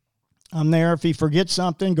I'm there. If he forgets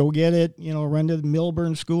something, go get it, run to the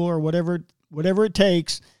Milburn school or whatever it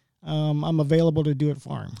takes. I'm available to do it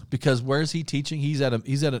for him. Because where is he teaching? He's at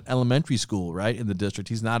an elementary school, right, in the district.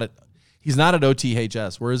 He's not at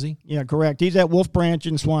OTHS. Where is he? Yeah, correct. He's at Wolf Branch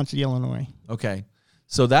in Swansea, Illinois. Okay.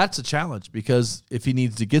 So that's a challenge, because if he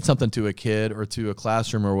needs to get something to a kid or to a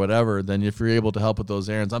classroom or whatever, then if you're able to help with those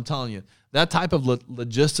errands, I'm telling you, that type of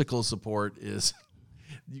logistical support is –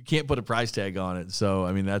 you can't put a price tag on it. So,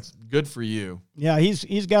 I mean, that's good for you. Yeah,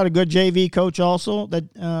 he's got a good JV coach also that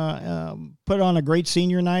put on a great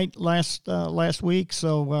senior night last week.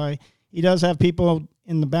 So he does have people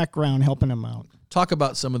in the background helping him out. Talk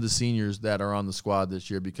about some of the seniors that are on the squad this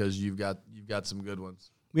year, because you've got some good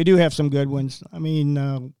ones. We do have some good ones. I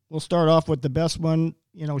mean, we'll start off with the best one.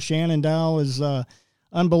 Shannon Dow is an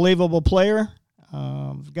unbelievable player.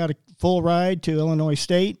 Got a full ride to Illinois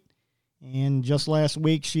State. And just last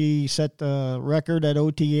week, she set the record at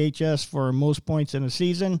OTHS for most points in a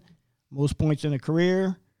season, most points in a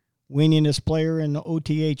career, winningest player in the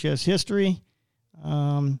OTHS history.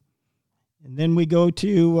 And then we go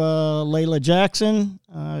to Layla Jackson.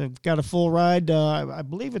 Got a full ride. I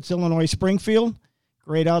believe it's Illinois Springfield.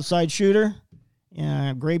 Great outside shooter.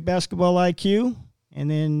 Great basketball IQ. And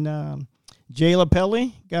then Jayla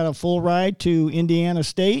Pelly got a full ride to Indiana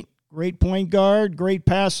State. Great point guard, great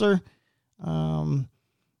passer.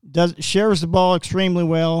 Shares the ball extremely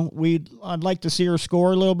well. I'd like to see her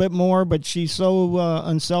score a little bit more, but she's so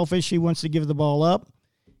unselfish. She wants to give the ball up.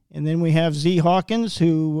 And then we have Z Hawkins,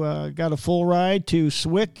 who got a full ride to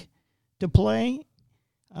Swick to play.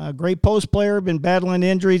 Great post player, been battling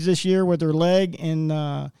injuries this year with her leg,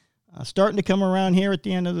 and starting to come around here at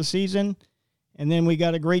the end of the season. And then we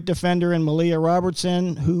got a great defender in Malia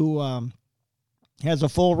Robertson, who has a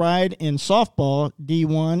full ride in softball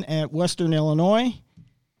D1 at Western Illinois.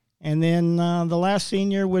 And then the last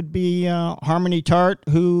senior would be Harmony Tart,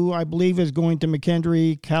 who I believe is going to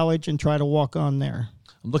McKendree College and try to walk on there.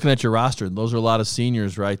 I'm looking at your roster. Those are a lot of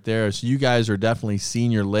seniors right there. So you guys are definitely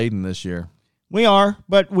senior-laden this year. We are,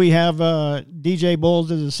 but we have DJ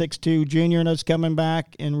Bowles as a 6'2 junior that's coming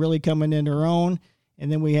back and really coming into her own.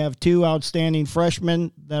 And then we have 2 outstanding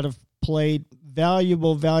freshmen that have played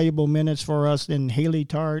valuable minutes for us in Haley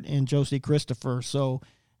Tart and Josie Christopher. So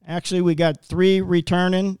actually we got 3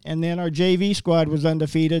 returning, and then our JV squad was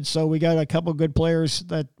undefeated. So we got a couple good players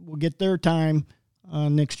that will get their time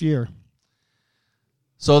next year.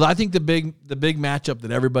 So I think the big matchup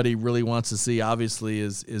that everybody really wants to see, obviously,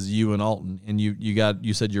 is you and Alton. And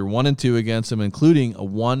you said you're 1-2 against them, including a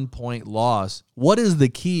 1-point loss. What is the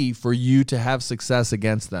key for you to have success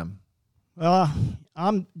against them? Well,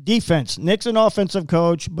 I'm defense. Nick's an offensive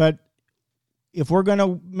coach, but if we're going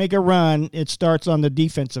to make a run, it starts on the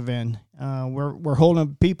defensive end. We're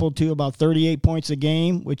holding people to about 38 points a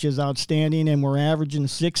game, which is outstanding, and we're averaging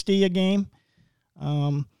 60 a game.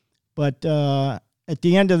 But at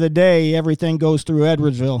the end of the day, everything goes through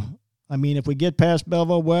Edwardsville. I mean, if we get past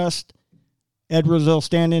Belleville West, Edwardsville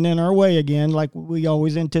standing in our way again, like we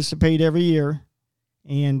always anticipate every year.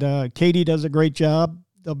 And Katie does a great job.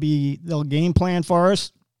 They'll game plan for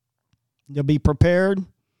us. They'll be prepared.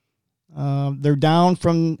 They're down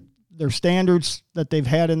from their standards that they've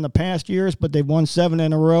had in the past years, but they've won 7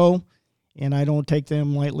 in a row, and I don't take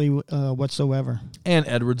them lightly whatsoever. And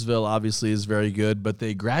Edwardsville obviously is very good, but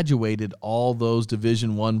they graduated all those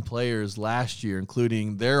Division I players last year,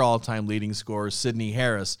 including their all-time leading scorer, Sydney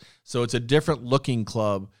Harris. So it's a different looking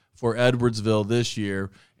club for Edwardsville this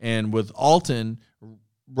year. And with Alton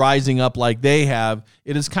rising up like they have,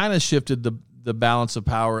 it has kind of shifted the balance of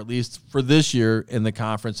power, at least for this year in the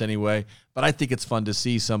conference anyway. But I think it's fun to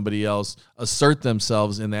see somebody else assert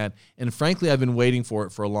themselves in that. And frankly, I've been waiting for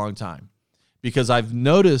it for a long time because I've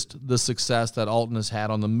noticed the success that Alton has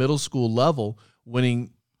had on the middle school level,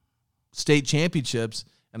 winning state championships,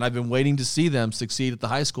 and I've been waiting to see them succeed at the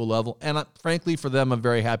high school level. And frankly, for them, I'm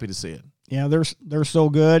very happy to see it. Yeah, they're so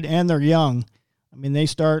good, and they're young. I mean, they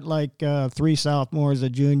start like 3 sophomores, a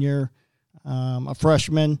junior, a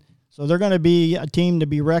freshman. So they're going to be a team to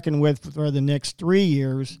be reckoned with for the next 3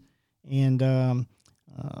 years. And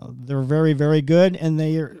they're very, very good. And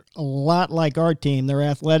they are a lot like our team. They're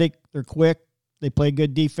athletic. They're quick. They play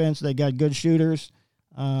good defense. They got good shooters.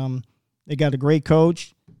 They got a great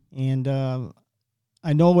coach. And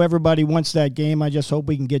I know everybody wants that game. I just hope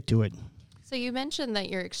we can get to it. So you mentioned that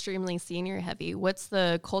you're extremely senior heavy. What's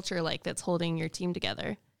the culture like that's holding your team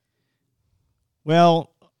together?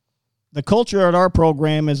 Well, the culture at our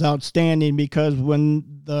program is outstanding because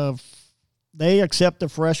when they accept the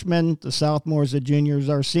freshmen, the sophomores, the juniors,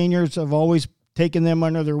 our seniors have always taken them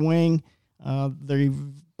under their wing. They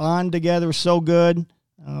bond together so good.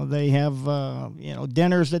 They have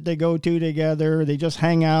dinners that they go to together. They just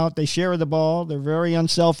hang out. They share the ball. They're very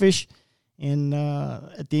unselfish. And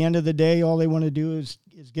at the end of the day, all they want to do is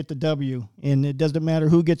get the W. And it doesn't matter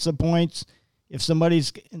who gets the points. If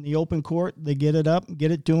somebody's in the open court, they get it up, get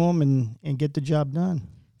it to them, and get the job done.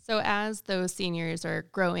 So as those seniors are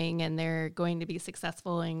growing and they're going to be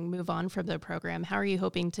successful and move on from the program, how are you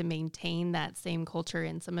hoping to maintain that same culture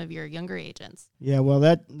in some of your younger agents? Yeah, well,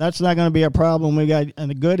 that's not going to be a problem. We got a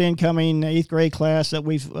good incoming 8th grade class that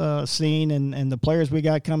we've seen, and the players we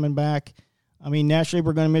got coming back. I mean, naturally,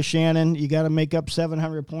 we're going to miss Shannon. You got to make up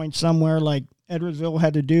 700 points somewhere like Edwardsville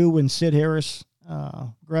had to do when Sid Harris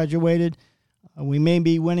graduated. We may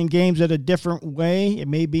be winning games at a different way. It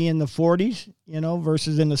may be in the 40s,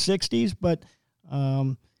 versus in the 60s. But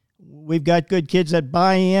we've got good kids that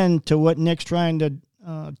buy in to what Nick's trying to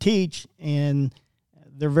teach, and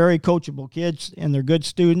they're very coachable kids, and they're good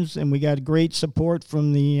students, and we got great support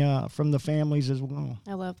from the families as well.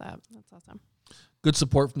 I love that. That's awesome. Good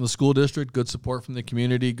support from the school district, good support from the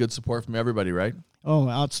community, good support from everybody, right? Oh,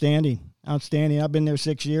 outstanding. Outstanding. I've been there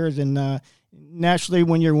 6 years, and naturally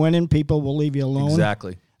when you're winning, people will leave you alone.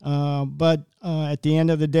 Exactly. But at the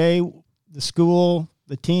end of the day, the school,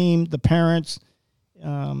 the team, the parents,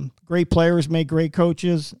 great players make great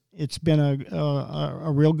coaches. It's been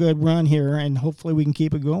a real good run here, and hopefully we can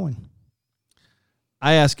keep it going.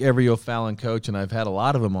 I ask every O'Fallon coach, and I've had a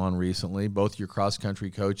lot of them on recently, both your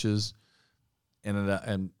cross-country coaches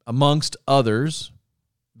and amongst others,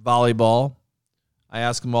 volleyball. I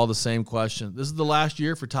ask them all the same question. This is the last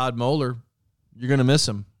year for Todd Moeller. You're going to miss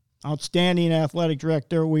him. Outstanding athletic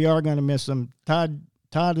director. We are going to miss him. Todd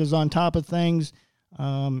is on top of things.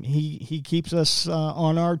 He keeps us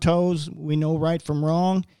on our toes. We know right from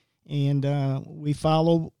wrong, and we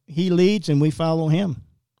follow. He leads, and we follow him.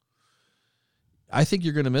 I think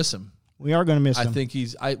you're going to miss him. We are going to miss him. I think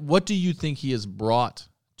what do you think he has brought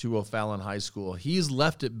to O'Fallon High School? He's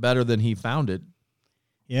left it better than he found it.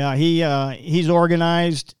 Yeah, he's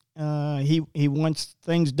organized. He wants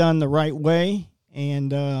things done the right way,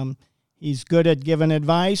 and he's good at giving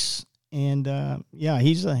advice. And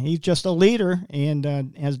he's just a leader and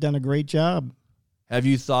has done a great job. Have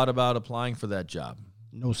you thought about applying for that job?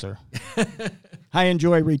 No, sir. I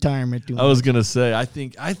enjoy retirement too much. I was gonna say, I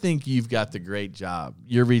think you've got the great job.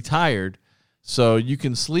 You're retired, so you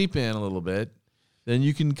can sleep in a little bit. Then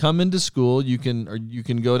you can come into school. You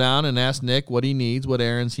can go down and ask Nick what he needs, what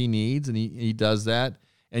errands he needs, and he does that.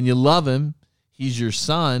 And you love him. He's your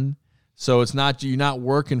son, so you're not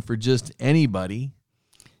working for just anybody.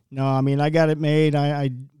 No, I mean, I got it made. I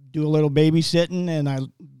do a little babysitting, and I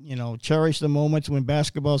cherish the moments when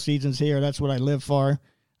basketball season's here. That's what I live for.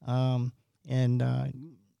 Even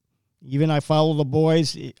I follow the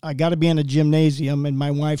boys. I got to be in a gymnasium, and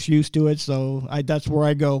my wife's used to it, so that's where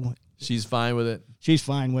I go. She's fine with it. She's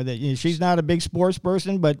fine with it. She's not a big sports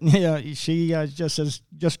person, but she just says,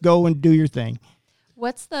 just go and do your thing.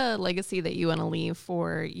 What's the legacy that you want to leave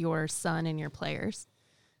for your son and your players?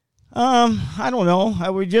 I don't know. I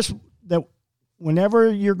would just that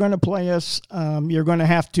whenever you're going to play us, you're going to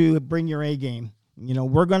have to bring your A game.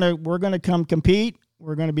 We're gonna come compete.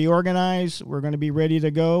 We're going to be organized. We're going to be ready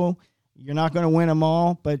to go. You're not going to win them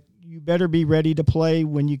all, but you better be ready to play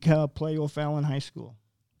when you play O'Fallon High School.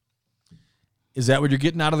 Is that what you're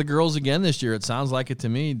getting out of the girls again this year? It sounds like it to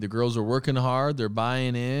me. The girls are working hard. They're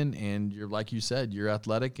buying in, and you're, like you said, you're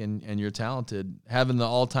athletic and you're talented. Having the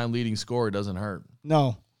all-time leading scorer doesn't hurt.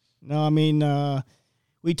 No. I mean,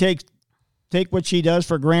 we take take what she does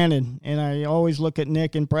for granted. And I always look at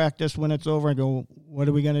Nick in practice when it's over and go, what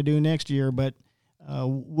are we going to do next year? But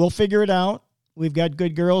we'll figure it out. We've got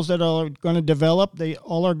good girls that are going to develop.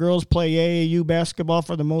 All our girls play AAU basketball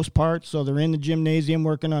for the most part, so they're in the gymnasium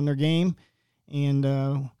working on their game.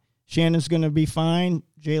 And Shannon's going to be fine.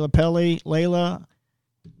 Jayla Pelly, Layla,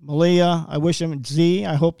 Malia, I wish them Z.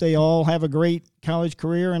 I hope they all have a great college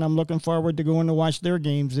career, and I'm looking forward to going to watch their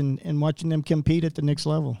games and watching them compete at the next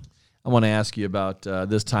level. I want to ask you about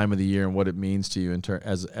this time of the year and what it means to you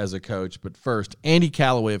as a coach. But first, Andy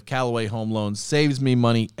Callaway of Callaway Home Loans saves me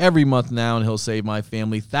money every month now, and he'll save my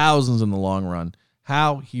family thousands in the long run.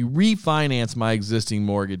 How? He refinanced my existing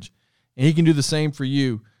mortgage, and he can do the same for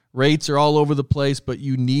you. Rates are all over the place, but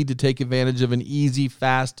you need to take advantage of an easy,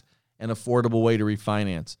 fast, and affordable way to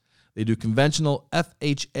refinance. They do conventional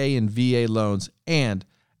FHA and VA loans, and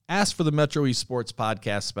ask for the Metro East Sports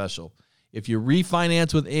Podcast special. If you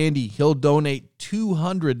refinance with Andy, he'll donate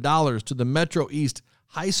 $200 to the Metro East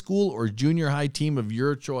high school or junior high team of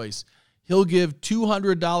your choice. He'll give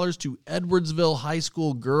 $200 to Edwardsville High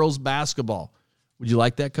School girls basketball. Would you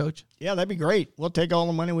like that, Coach? Yeah, that'd be great. We'll take all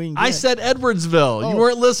the money we can get. I said Edwardsville. You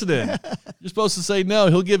weren't listening. You're supposed to say no.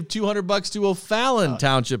 He'll give $200 to O'Fallon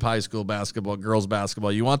Township High School basketball, girls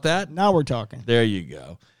basketball. You want that? Now we're talking. There you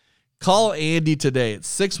go. Call Andy today at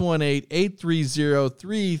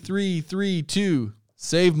 618-830-3332.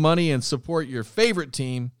 Save money and support your favorite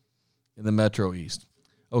team in the Metro East.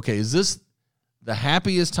 Okay, is this the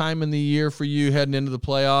happiest time in the year for you heading into the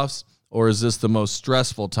playoffs, or is this the most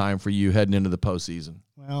stressful time for you heading into the postseason?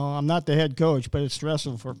 Well, I'm not the head coach, but it's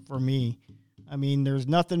stressful for me. I mean, there's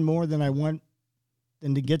nothing more than I want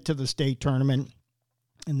than to get to the state tournament.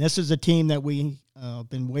 And this is a team that we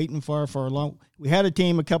been waiting for a long. We had a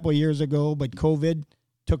team a couple of years ago, but COVID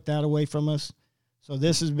took that away from us. So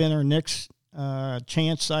this has been our next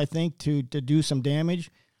chance, I think, to do some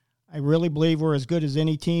damage. I really believe we're as good as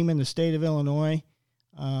any team in the state of Illinois.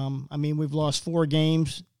 I mean, we've lost 4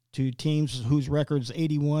 games to teams whose record's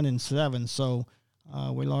 81-7. So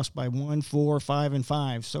we lost by 1, 4, 5, and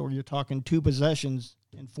 5. So you're talking 2 possessions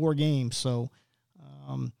in 4 games. So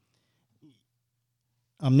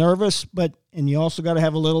I'm nervous, and you also got to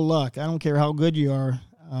have a little luck. I don't care how good you are.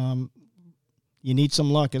 You need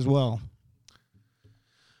some luck as well.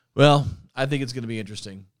 Well, I think it's going to be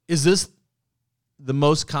interesting. Is this the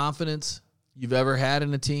most confidence you've ever had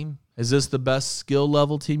in a team? Is this the best skill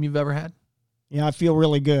level team you've ever had? Yeah, I feel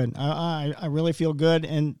really good. I really feel good,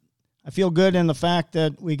 and I feel good in the fact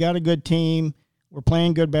that we got a good team. We're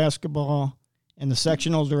playing good basketball, and the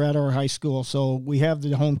sectionals are at our high school. So we have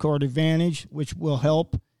the home court advantage, which will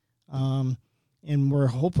help. And we're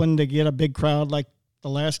hoping to get a big crowd. Like the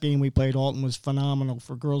last game we played, Alton was phenomenal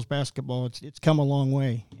for girls basketball. It's come a long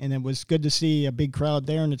way, and it was good to see a big crowd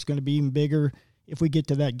there, and it's going to be even bigger if we get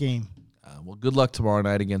to that game. Well, good luck tomorrow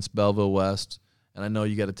night against Belleville West. And I know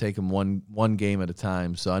you got to take them one game at a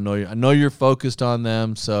time. So I know you're focused on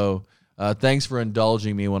them. So thanks for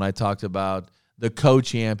indulging me when I talked about the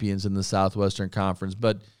co-champions in the Southwestern Conference.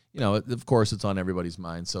 But, of course, it's on everybody's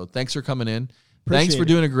mind. So thanks for coming in. Thanks for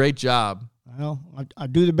doing a great job. Well, I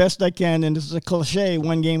do the best I can, and this is a cliche,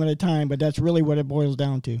 one game at a time, but that's really what it boils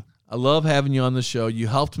down to. I love having you on the show. You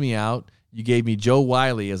helped me out. You gave me Joe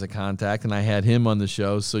Wiley as a contact, and I had him on the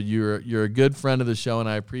show. So you're a good friend of the show, and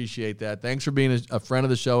I appreciate that. Thanks for being a friend of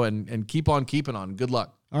the show, and keep on keeping on. Good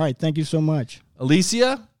luck. All right. Thank you so much.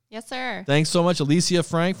 Alicia? Yes, sir. Thanks so much. Alicia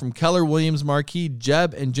Frank from Keller Williams Marquee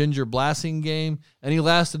Jeb and Ginger Blasting Game. Any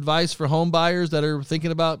last advice for home buyers that are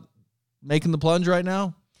thinking about making the plunge right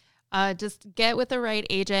now? Just get with the right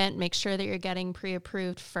agent. Make sure that you're getting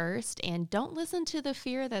pre-approved first, and don't listen to the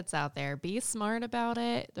fear that's out there. Be smart about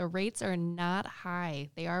it. The rates are not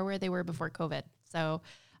high. They are where they were before COVID. So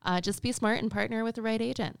just be smart and partner with the right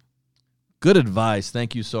agent. Good advice.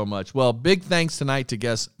 Thank you so much. Well, big thanks tonight to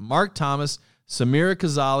guests Mark Thomas, Samira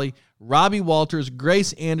Kazali, Robbie Walters,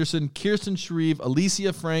 Grace Anderson, Kirsten Shreve,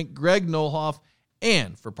 Alicia Frank, Greg Nolhoff,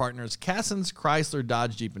 and for partners Cassens, Chrysler,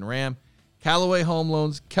 Dodge, Jeep, and Ram, Callaway Home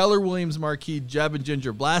Loans, Keller Williams Marquee, Jeb and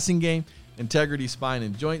Ginger Blasting Game, Integrity Spine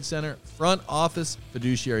and Joint Center, Front Office,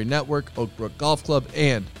 Fiduciary Network, Oak Brook Golf Club,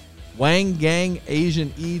 and Wang Gang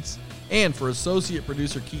Asian Eats. And for associate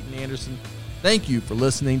producer Keaton Anderson, thank you for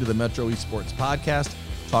listening to the Metro East Sports Podcast,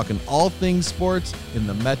 talking all things sports in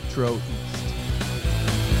the Metro East.